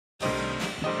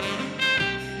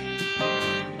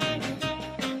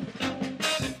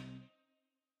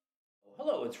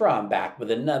it's Ron back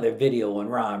with another video on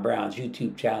Ron Brown's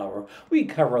YouTube channel where we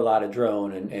cover a lot of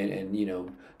drone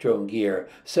and drone gear.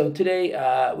 So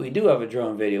today we do have a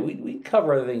drone video. We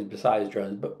cover other things besides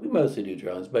drones, but we mostly do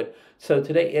drones. But so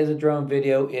today is a drone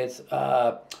video. It's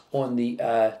on the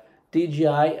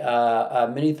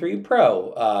DJI Mini 3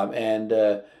 Pro and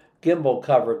gimbal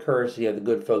cover courtesy of the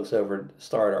good folks over at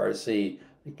Start RC.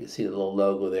 You can see the little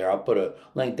logo there. I'll put a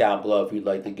link down below if you'd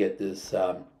like to get this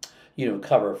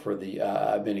cover for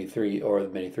the Mini 3 or the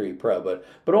Mini 3 Pro.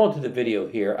 But on to the video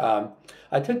here.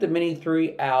 I took the Mini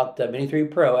 3 out, Mini 3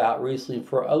 Pro out recently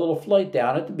for a little flight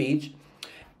down at the beach,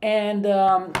 and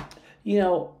I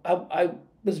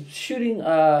was shooting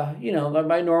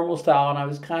my normal style, and I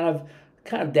was kind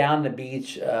of down the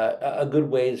beach a good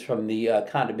ways from the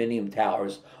condominium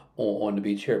towers on the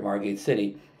beach here at Margate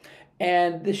City.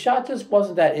 And the shot just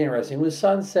wasn't that interesting. It was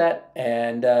sunset,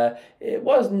 and it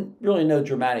wasn't really no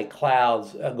dramatic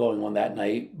clouds going on that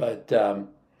night, but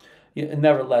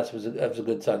nevertheless, it was a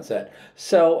good sunset.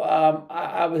 So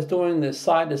I was doing this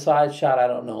side-to-side shot. I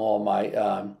don't know all my,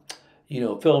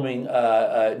 filming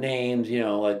names,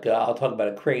 like I'll talk about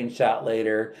a crane shot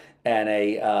later and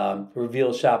a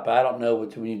reveal shot, but I don't know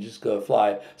when you just go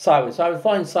fly sideways. So I was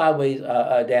flying sideways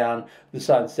down the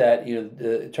sunset,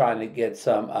 trying to get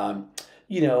some,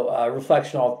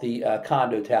 reflection off the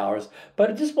condo towers, but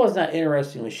it just wasn't that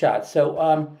interestingly shot. So,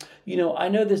 I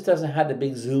know this doesn't have the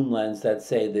big zoom lens that,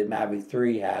 say, the Mavic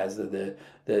 3 has, the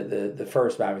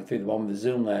first Mavic 3, the one with the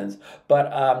zoom lens,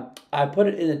 but I put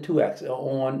it in a 2x.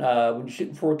 On when you're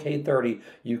shooting 4K 30,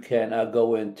 you can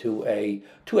go into a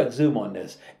 2x zoom on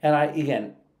this. And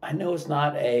I know it's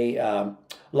not a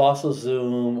lossless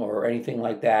zoom or anything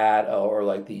like that, or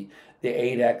like the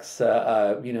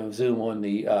 8x zoom on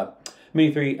the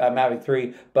Mini 3 Mavic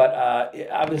 3, but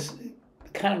I was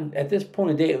kind of, at this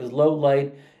point in the day, it was low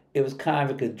light. It was kind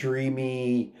of like a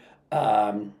dreamy,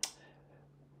 kind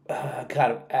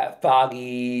of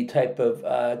foggy type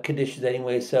of conditions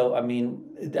anyway. So, I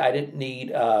mean, I didn't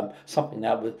need something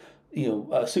that was,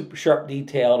 super sharp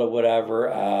detailed or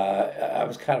whatever. I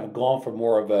was kind of going for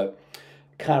more of a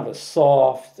kind of a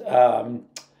soft,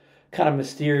 kind of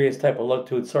mysterious type of look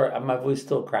to it. Sorry, my voice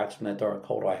still cracks from that darn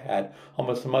cold I had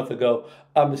almost a month ago.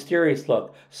 A mysterious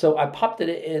look. So I popped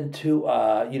it into,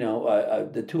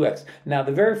 the 2X. Now,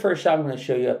 the very first shot I'm going to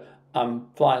show you, I'm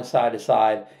flying side to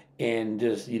side in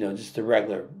just the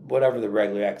regular, whatever the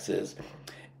regular X is.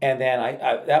 And then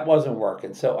I that wasn't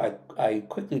working. So I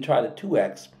quickly tried the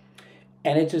 2X.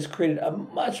 And it just created a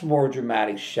much more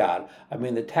dramatic shot. I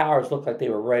mean, the towers looked like they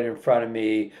were right in front of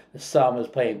me. The sun was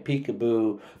playing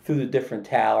peekaboo through the different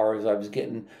towers. I was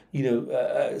getting,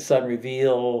 sun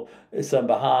reveal, sun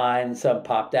behind, sun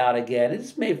popped out again. It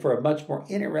just made for a much more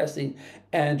interesting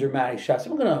and dramatic shot.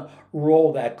 So I'm going to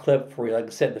roll that clip for you. Like I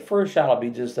said, the first shot will be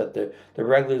just at the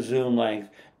regular zoom length,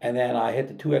 and then I hit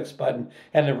the 2X button,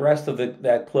 and the rest of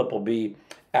that clip will be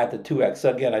at the 2X. So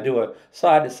again, I do a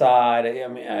side to side. I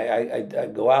mean, I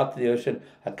go out to the ocean,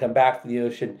 I come back to the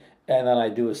ocean, and then I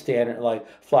do a standard, like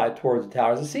fly towards the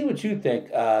towers and see what you think.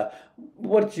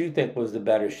 What did you think was the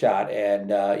better shot? And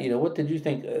what did you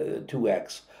think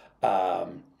 2X?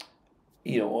 On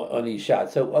these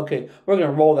shots. So okay, we're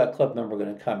gonna roll that clip, and then we're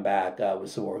gonna come back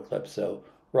with some more clips. So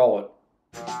roll it.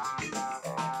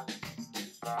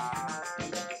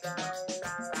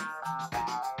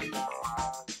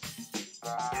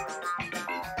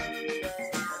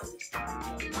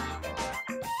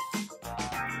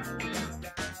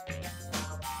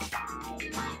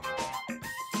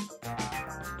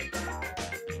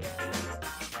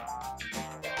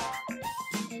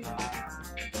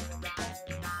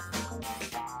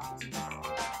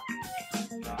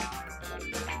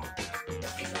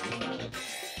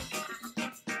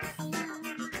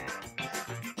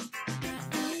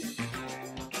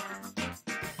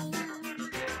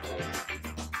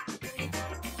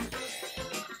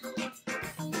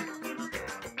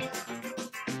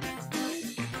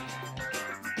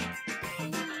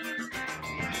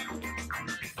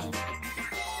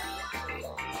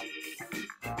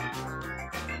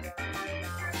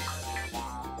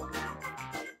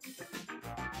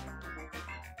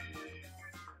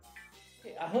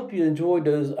 I hope you enjoyed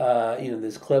those,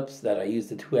 those clips that I used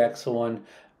the 2X on.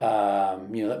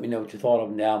 Let me know what you thought of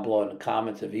them down below in the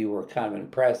comments if you were kind of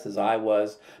impressed as I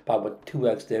was by what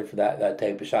 2X did for that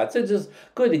type of shots. It's just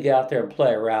good to get out there and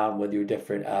play around with your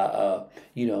different,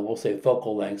 we'll say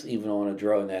focal lengths, even on a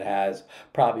drone that has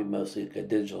probably mostly a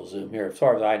digital zoom here. As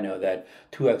far as I know, that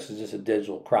 2X is just a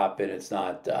digital crop in. It's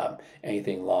not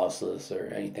anything lossless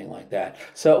or anything like that.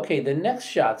 So, okay, the next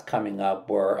shots coming up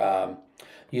were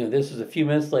This was a few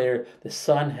minutes later. The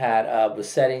sun was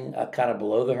setting kind of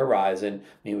below the horizon.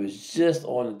 I mean, it was just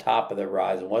on the top of the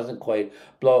horizon. It wasn't quite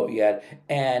below it yet.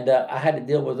 And I had to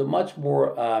deal with a much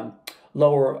more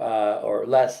lower or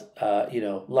less,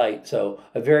 light. So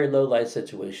a very low light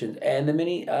situation. And the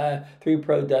Mini 3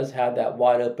 Pro does have that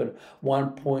wide open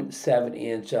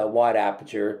 1.7-inch wide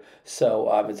aperture.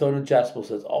 So it's on adjustable,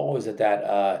 so it's always at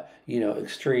that,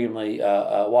 extremely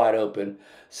wide open.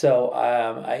 So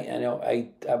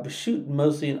I was shooting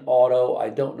mostly in auto. I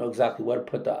don't know exactly what to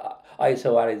put the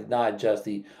ISO at. I did not adjust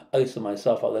the ISO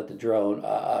myself. I'll let the drone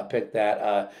pick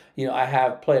that. I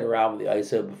have played around with the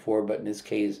ISO before, but in this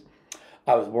case,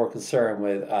 I was more concerned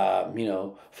with,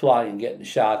 flying and getting the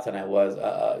shots than I was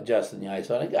adjusting the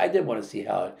ISO. And I did want to see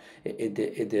how it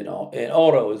did in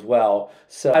auto as well.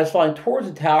 So I was flying towards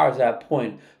the towers at that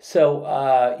point. So,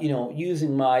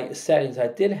 using my settings, I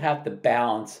did have to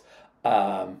balance,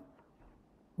 the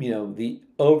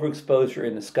overexposure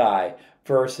in the sky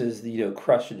versus the,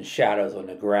 crushing the shadows on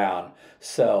the ground.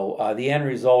 So the end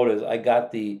result is I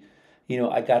got the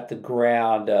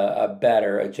ground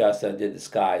better adjusted than I did the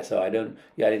sky. So I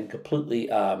didn't completely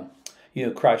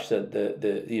crush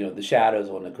the shadows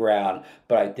on the ground,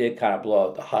 but I did kind of blow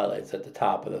out the highlights at the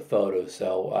top of the photo.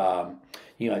 So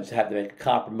I just have to make a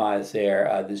compromise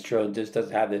there. This drone just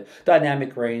doesn't have the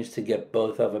dynamic range to get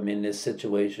both of them in this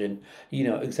situation,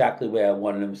 exactly the way I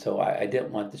wanted them. So I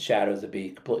didn't want the shadows to be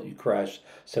completely crushed.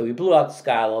 So we blew out the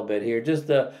sky a little bit here. Just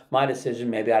my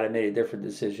decision. Maybe I'd have made a different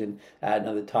decision at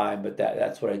another time, but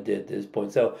that's what I did at this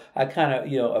point. So I kind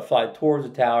of, I fly towards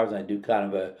the towers, and I do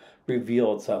kind of a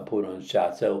reveal at some point on the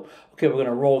shot. So, okay, we're going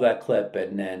to roll that clip,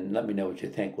 and then let me know what you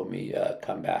think when we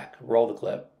come back. Roll the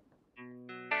clip.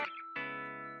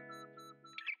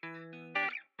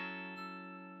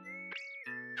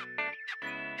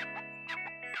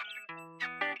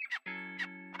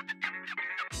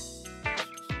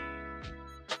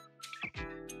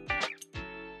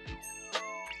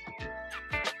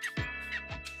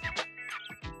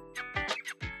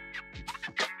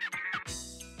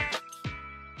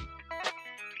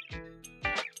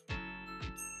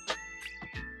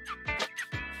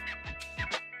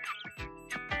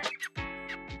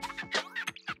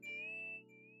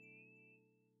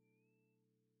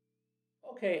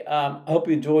 Okay, I hope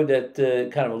you enjoyed that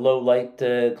kind of a low light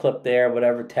clip there,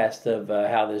 whatever test of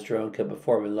how this drone can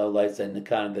perform in low lights and the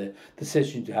kind of the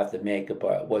decisions you have to make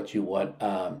about what you want,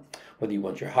 whether you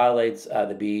want your highlights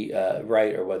to be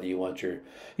right or whether you want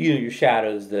your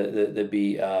shadows to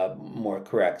be more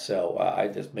correct. So I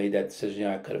just made that decision.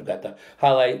 I could have got the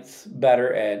highlights better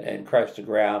and crushed the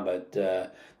ground, but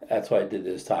that's what I did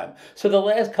this time. So the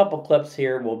last couple clips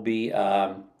here will be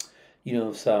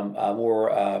some more,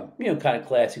 kind of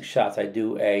classic shots. I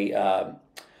do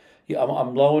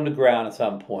I'm low on the ground at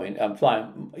some point. I'm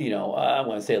flying, I'm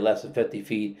going to say less than 50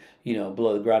 feet,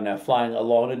 below the ground. Now flying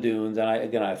along the dunes, and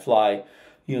I fly,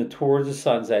 towards the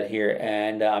sunset here,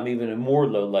 and I'm even in more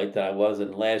low light than I was in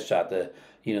the last shot.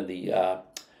 The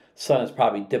sun is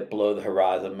probably dipped below the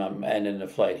horizon. I'm ending the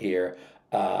flight here,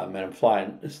 and I'm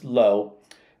flying low,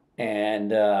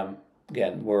 and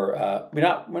again, we're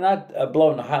not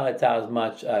blowing the highlights out as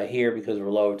much here because we're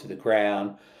lower to the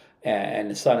ground, and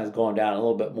the sun is going down a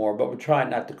little bit more. But we're trying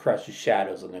not to crush the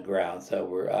shadows on the ground.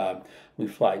 So we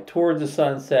fly towards the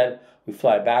sunset. We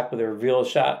fly back with a reveal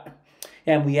shot,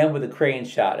 and we end with a crane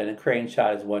shot. And a crane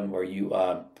shot is one where you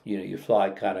fly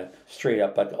kind of straight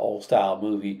up like an old style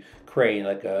movie crane,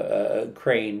 like a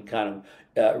crane kind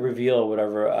of reveal or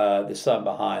whatever. The sun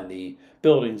behind the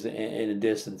buildings in the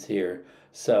distance here.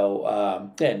 So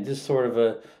then just sort of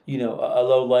a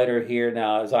low lighter here.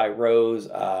 Now as I rose,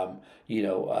 of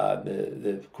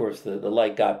course the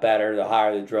light got better. The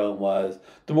higher the drone was,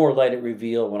 the more light it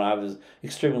revealed. When I was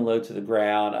extremely low to the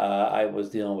ground, I was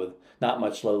dealing with not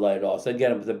much low light at all. So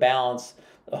again, it was a balance.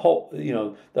 The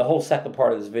whole second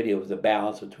part of this video was a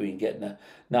balance between getting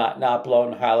not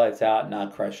blowing the highlights out,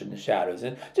 not crushing the shadows,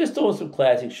 and just doing some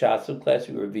classic shots, some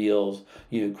classic reveals,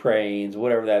 cranes,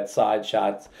 whatever that side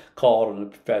shot's called in a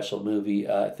professional movie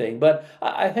thing. But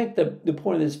I think the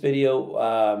point of this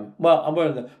video,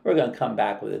 we're gonna come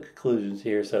back with the conclusions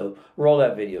here. So roll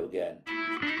that video again.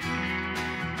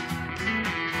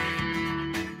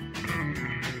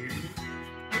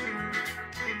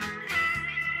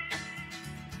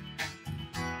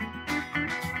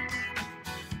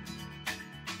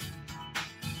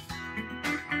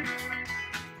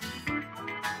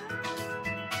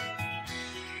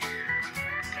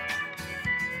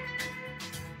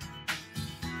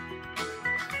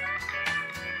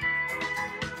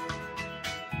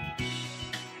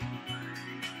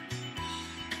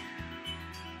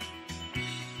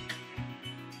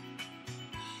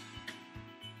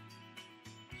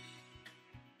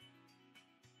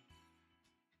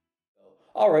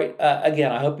 All right.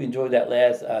 Again, I hope you enjoyed that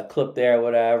last clip there, or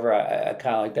whatever. I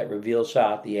kind of like that reveal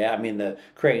shot, the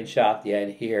crane shot, the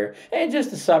end here. And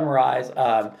just to summarize,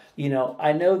 I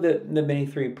know that the Mini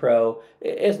 3 Pro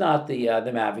is not the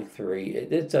Mavic 3.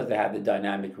 It doesn't have the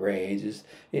dynamic range.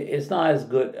 It's not as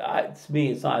good. To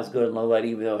me, it's not as good in low light,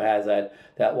 even though it has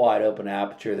that wide open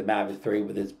aperture. The Mavic 3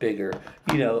 with its bigger,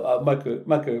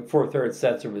 micro four thirds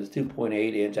sensor with its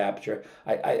 2.8-inch aperture.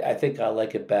 I think I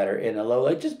like it better in a low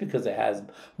light just because it has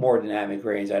more dynamic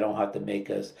range. I don't have to make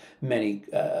as many,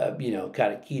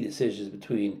 kind of key decisions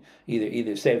between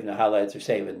either saving the highlights or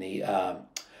saving the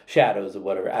shadows or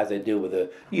whatever, as I do with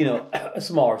a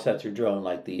smaller sensor drone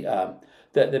like the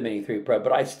Mini 3 Pro.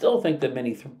 But I still think the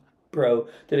Mini 3 Pro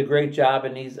did a great job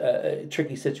in these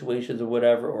tricky situations or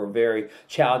whatever, or very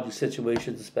challenging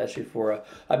situations, especially for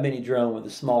a mini drone with a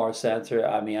smaller sensor.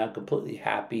 I mean, I'm completely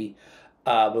happy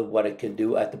with what it can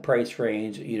do at the price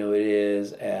range. It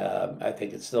is. I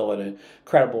think it's still an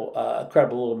incredible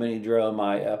little mini drone.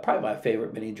 Probably my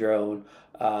favorite mini drone.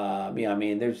 I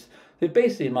mean, there's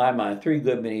basically, in my mind, three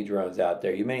good mini drones out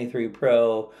there: your Mini 3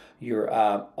 Pro, your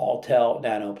Autel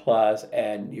Nano Plus,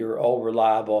 and your old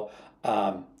reliable,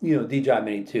 DJI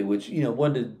Mini 2, which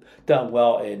wouldn't have done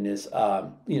well in this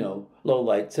low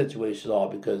light situation at all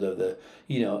because of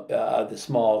the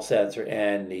small sensor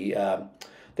and the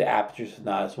aperture's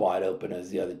not as wide open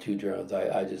as the other two drones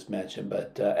I just mentioned.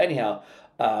 But anyhow,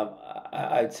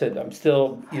 I said I'm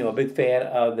still a big fan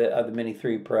of the Mini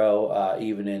 3 Pro,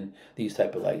 even in these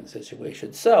type of lighting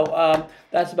situations. So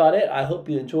that's about it. I hope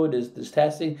you enjoyed this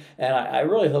testing, and I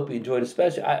really hope you enjoyed,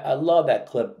 especially I love that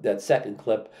clip, that second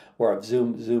clip where I've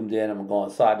zoomed in. I'm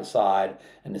going side to side,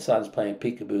 and the sun's playing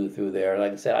peekaboo through there.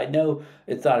 Like I said, I know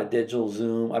it's not a digital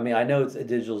zoom. I mean, I know it's a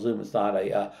digital zoom. It's not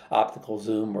a optical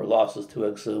zoom or lossless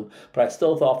 2x zoom. But I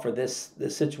still thought for this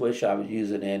situation I was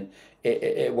using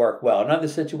it worked well. In other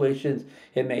situations,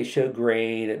 it may show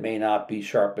grain. It may not be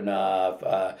sharp enough.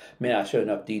 May not show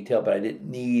enough detail. But I didn't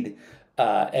need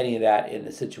any of that in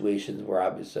the situations where I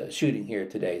was shooting here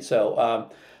today. So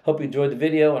hope you enjoyed the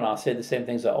video, and I'll say the same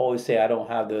things I always say. I don't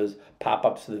have those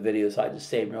pop-ups to the video, so I just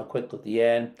say them real quick at the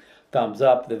end. Thumbs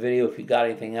up the video if you got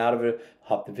anything out of it.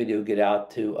 Help the video get out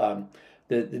to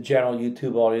the general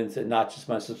YouTube audience, and not just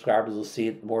my subscribers will see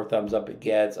it. The more thumbs up it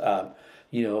gets.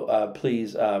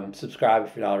 Please subscribe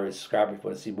if you're not already subscribed. If you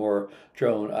want to see more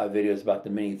drone videos about the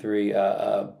Mini 3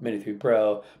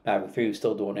 Pro, Mavic 3,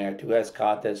 still doing Air 2S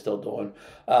content, still doing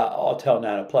Autel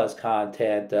Nano Plus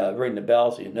content. Ring the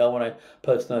bell so you know when I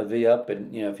post another video up.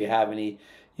 And if you have any,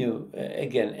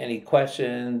 again, any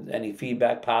questions, any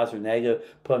feedback, positive, negative,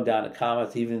 put them down in the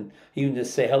comments. Even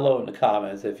just say hello in the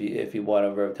comments if you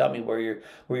want to. Tell me where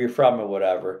you're from or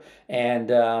whatever.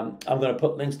 And I'm going to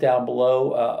put links down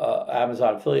below,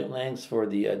 Amazon affiliate links for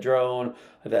the drone,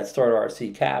 that Starter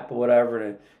RC cap or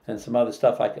whatever, and some other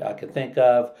stuff I can think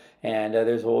of. And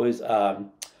there's always in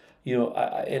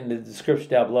the description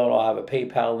down below, I'll have a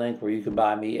PayPal link where you can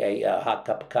buy me a hot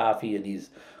cup of coffee in these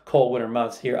cold winter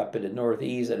months here up in the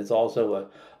Northeast. And it's also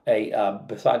a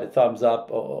beside the thumbs up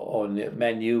on the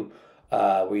menu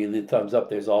where you leave thumbs up,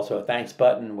 there's also a thanks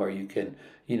button where you can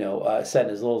send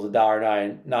as little as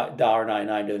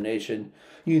 $1.99 donation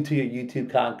to your YouTube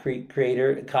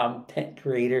content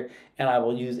creator, and I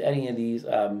will use any of these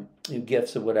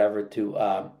gifts or whatever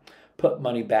to put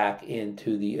money back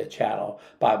into the channel,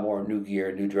 buy more new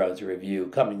gear, new drones to review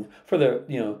coming for the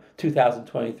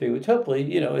 2023, which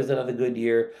hopefully is another good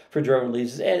year for drone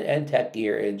releases and tech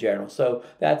gear in general. So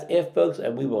that's it, folks,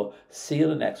 and we will see you in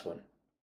the next one.